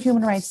order for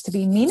human rights to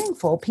be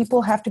meaningful,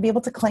 people have to be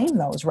able to claim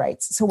those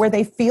rights. So where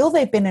they feel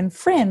they've been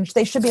infringed,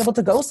 they should be able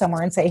to go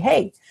somewhere and say,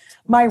 hey,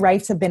 my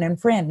rights have been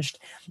infringed.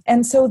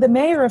 And so the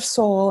mayor of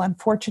Seoul,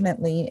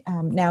 unfortunately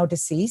now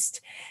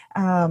deceased,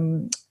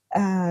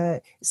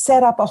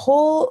 set up a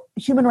whole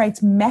human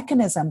rights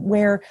mechanism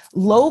where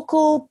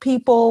local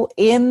people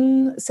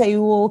in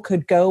Seoul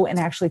could go and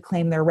actually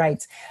claim their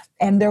rights.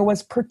 And there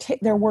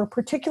were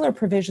particular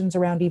provisions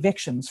around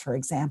evictions, for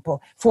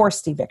example,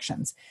 forced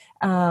evictions.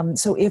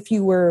 So if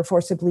you were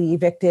forcibly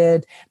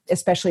evicted,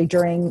 especially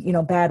during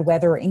bad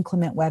weather or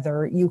inclement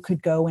weather, you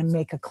could go and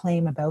make a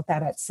claim about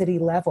that at city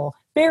level.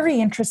 Very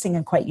interesting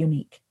and quite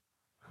unique.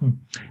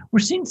 We're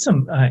seeing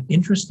some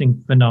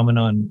interesting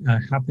phenomenon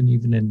happen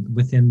even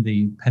within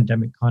the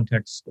pandemic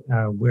context,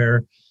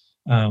 where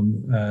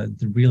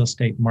the real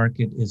estate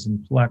market is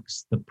in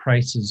flux, the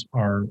prices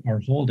are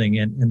holding,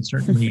 and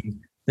certainly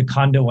the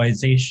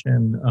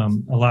condoization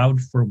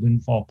allowed for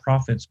windfall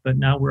profits. But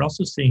now we're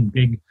also seeing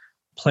big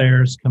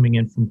players coming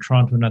in from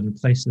Toronto and other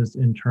places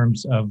in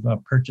terms of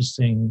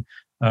purchasing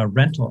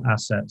rental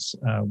assets,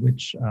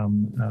 which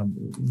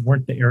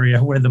weren't the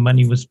area where the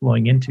money was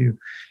flowing into.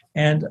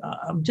 And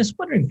I'm just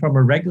wondering, from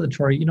a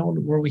regulatory,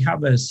 where we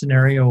have a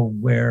scenario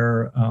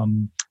where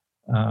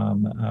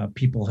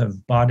people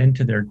have bought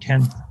into their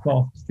 10th,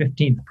 12th,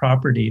 15th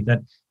property,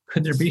 that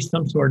could there be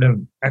some sort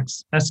of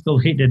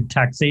escalated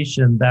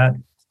taxation that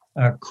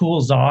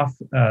cools off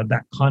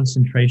that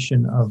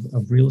concentration of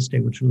real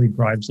estate, which really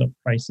drives up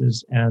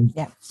prices and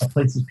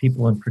places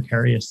people in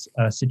precarious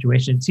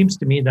situations? It seems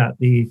to me that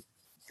the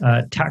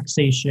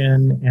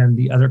taxation and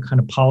the other kind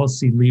of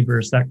policy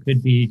levers that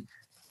could be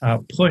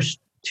pushed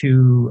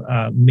to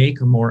make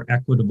a more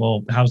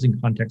equitable housing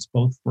context,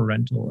 both for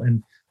rental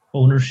and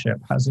ownership,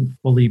 hasn't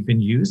fully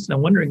been used. And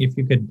I'm wondering if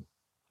you could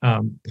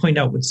point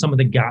out what some of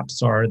the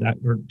gaps are that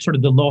are sort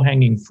of the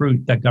low-hanging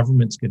fruit that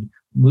governments could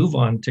move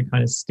on to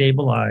kind of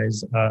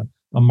stabilize a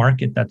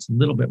market that's a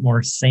little bit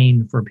more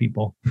sane for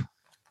people.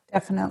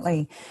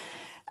 Definitely.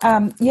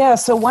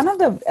 So one of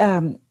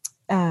the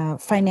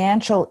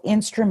financial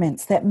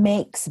instruments that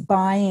makes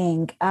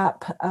buying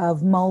up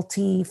of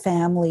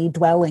multi-family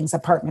dwellings,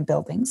 apartment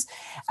buildings,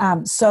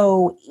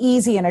 so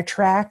easy and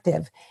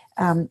attractive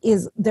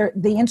is there.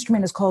 The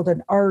instrument is called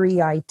an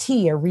REIT,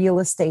 a real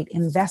estate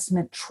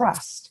investment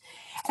trust.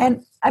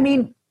 And I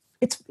mean,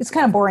 it's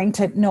kind of boring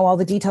to know all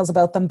the details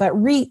about them, but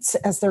REITs,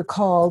 as they're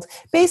called,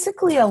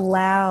 basically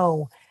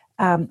allow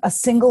a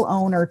single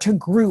owner to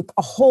group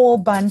a whole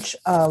bunch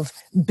of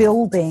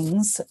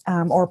buildings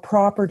or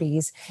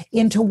properties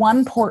into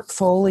one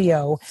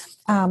portfolio,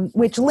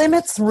 which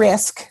limits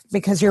risk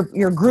because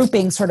you're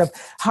grouping sort of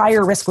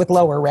higher risk with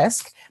lower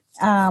risk.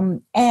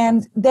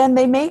 And then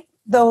they make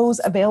those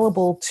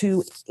available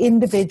to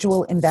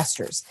individual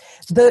investors.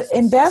 The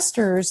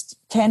investors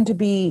tend to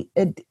be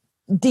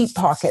deep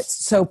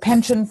pockets, so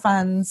pension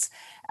funds,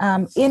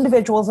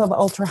 individuals of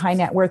ultra high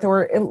net worth,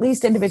 or at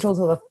least individuals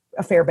with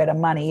a fair bit of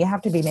money. You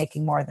have to be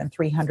making more than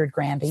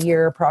 $300,000 a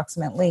year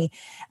approximately.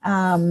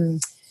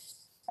 But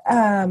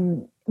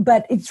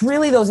it's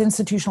really those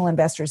institutional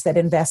investors that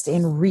invest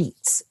in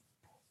REITs.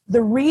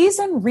 The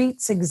reason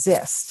REITs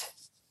exist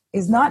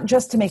is not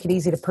just to make it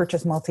easy to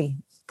purchase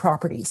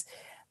multi-properties.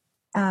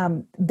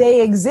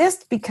 They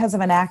exist because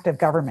of an act of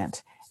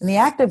government. And the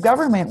act of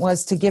government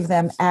was to give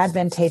them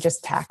advantageous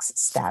tax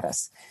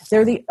status.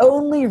 They're the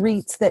only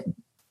REITs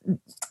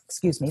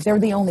they're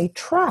the only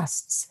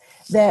trusts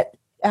that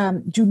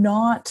do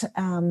not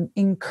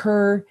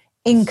incur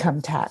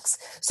income tax.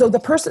 So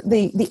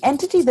the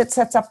entity that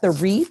sets up the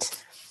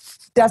REIT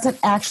doesn't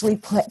actually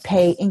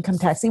pay income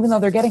tax, even though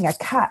they're getting a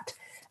cut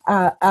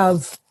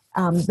of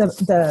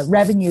the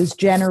revenues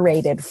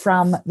generated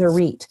from the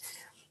REIT.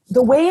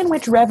 The way in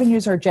which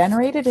revenues are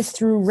generated is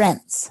through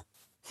rents.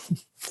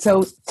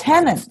 So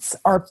tenants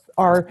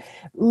are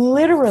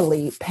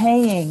literally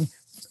paying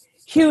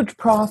huge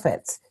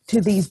profits to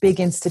these big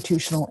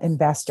institutional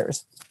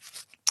investors.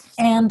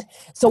 And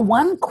so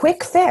one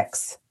quick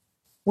fix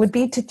would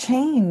be to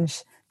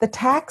change the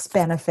tax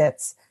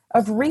benefits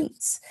of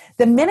REITs.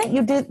 The minute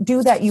you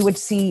do that, you would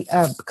see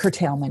a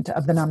curtailment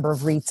of the number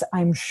of REITs.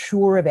 I'm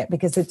sure of it,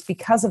 because it's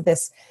because of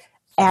this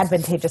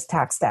advantageous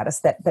tax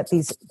status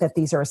that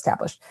these are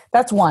established.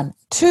 That's one.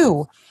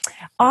 Two,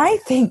 I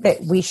think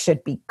that we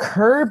should be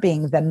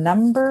curbing the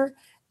number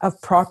of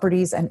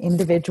properties an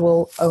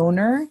individual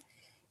owner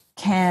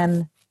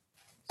can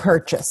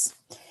purchase.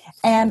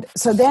 And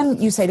so then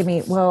you say to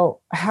me,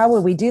 well, how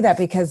will we do that?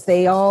 Because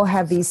they all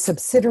have these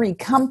subsidiary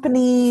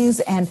companies,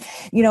 and,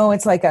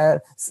 it's like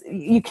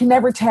you can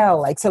never tell.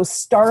 Like, so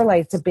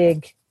Starlight's a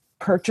big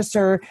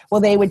purchaser.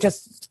 Well, they would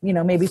just,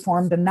 maybe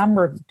formed a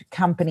number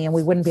company, and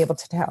we wouldn't be able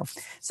to tell.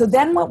 So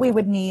then what we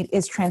would need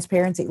is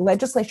transparency.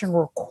 Legislation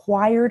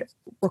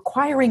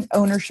requiring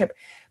ownership,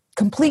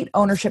 complete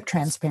ownership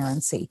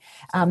transparency,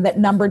 that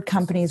numbered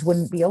companies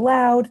wouldn't be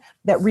allowed,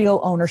 that real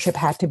ownership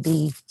had to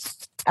be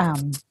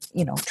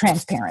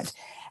transparent.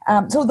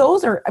 So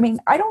those are,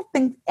 I don't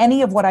think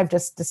any of what I've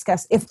just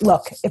discussed,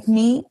 if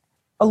me,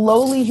 a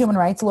lowly human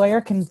rights lawyer,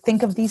 can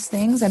think of these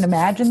things and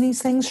imagine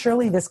these things,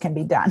 surely this can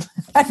be done.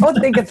 I don't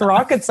think it's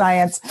rocket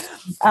science.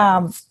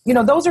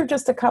 Those are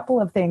just a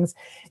couple of things.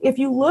 If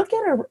you look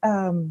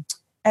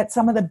at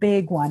some of the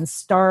big ones,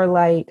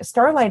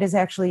 Starlight is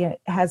actually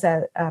has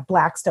a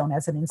Blackstone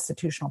as an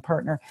institutional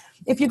partner.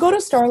 If you go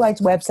to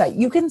Starlight's website,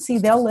 you can see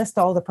they'll list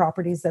all the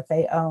properties that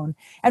they own.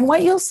 And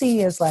what you'll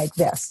see is like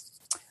this,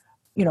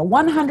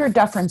 100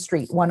 Dufferin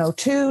Street,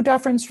 102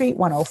 Dufferin Street,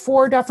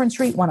 104 Dufferin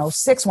Street,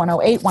 106,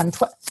 108,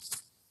 112.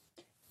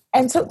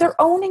 And so they're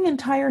owning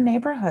entire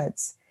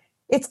neighborhoods.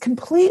 It's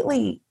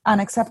completely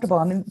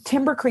unacceptable.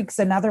 Timber Creek's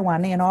another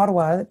one in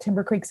Ottawa.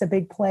 Timber Creek's a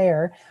big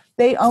player.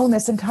 They own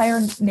this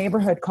entire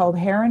neighborhood called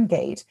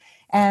Herongate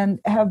and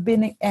have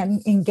been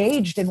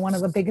engaged in one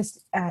of the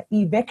biggest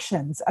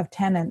evictions of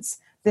tenants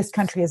this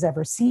country has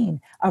ever seen,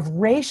 of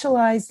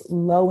racialized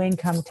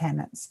low-income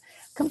tenants.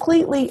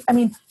 Completely,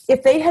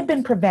 if they had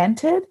been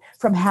prevented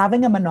from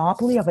having a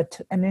monopoly of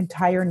an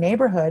entire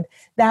neighborhood,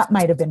 that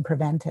might have been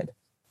prevented.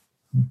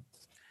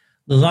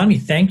 Leilani,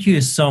 thank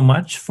you so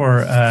much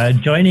for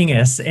joining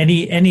us.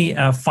 Any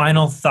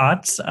final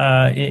thoughts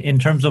in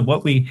terms of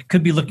what we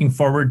could be looking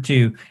forward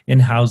to in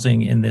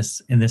housing in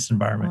this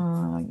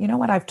environment? You know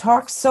what? I've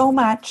talked so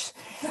much.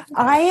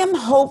 I am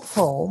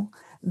hopeful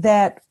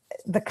that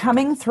the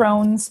coming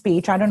throne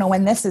speech, I don't know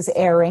when this is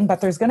airing,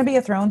 but there's going to be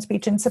a throne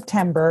speech in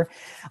September.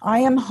 I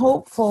am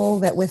hopeful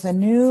that with a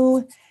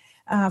new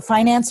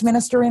finance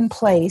minister in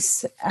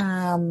place,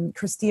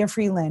 Chrystia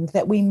Freeland,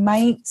 that we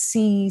might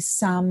see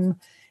some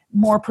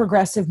more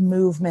progressive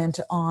movement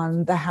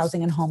on the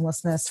housing and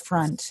homelessness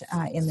front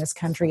in this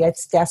country.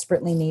 It's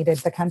desperately needed.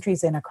 The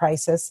country's in a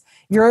crisis.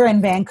 You're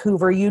in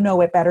Vancouver. You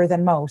know it better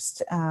than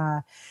most.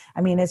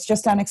 It's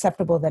just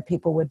unacceptable that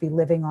people would be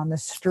living on the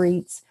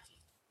streets,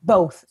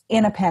 both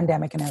in a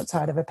pandemic and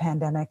outside of a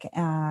pandemic.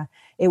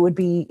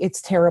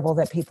 It's terrible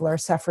that people are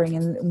suffering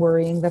and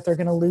worrying that they're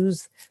going to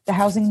lose the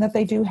housing that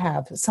they do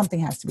have. Something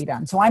has to be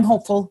done. So I'm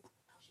hopeful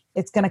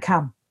it's going to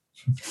come.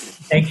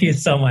 Thank you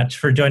so much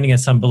for joining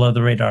us on Below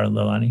the Radar,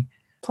 Leilani.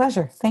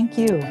 Pleasure. Thank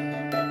you.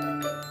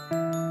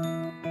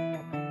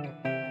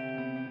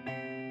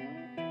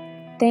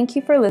 Thank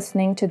you for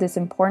listening to this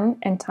important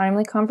and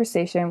timely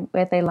conversation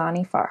with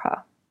Leilani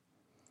Farha.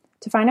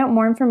 To find out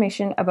more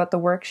information about the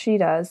work she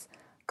does,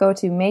 go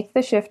to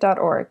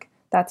maketheshift.org.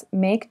 That's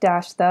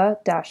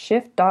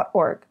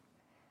make-the-shift.org.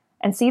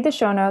 And see the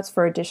show notes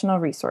for additional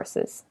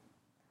resources.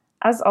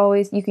 As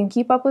always, you can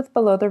keep up with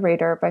Below the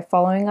Radar by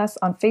following us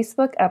on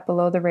Facebook at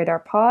Below the Radar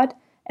Pod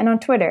and on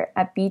Twitter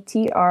at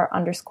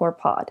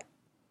BTR_pod.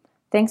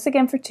 Thanks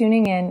again for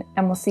tuning in,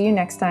 and we'll see you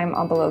next time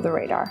on Below the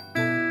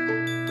Radar.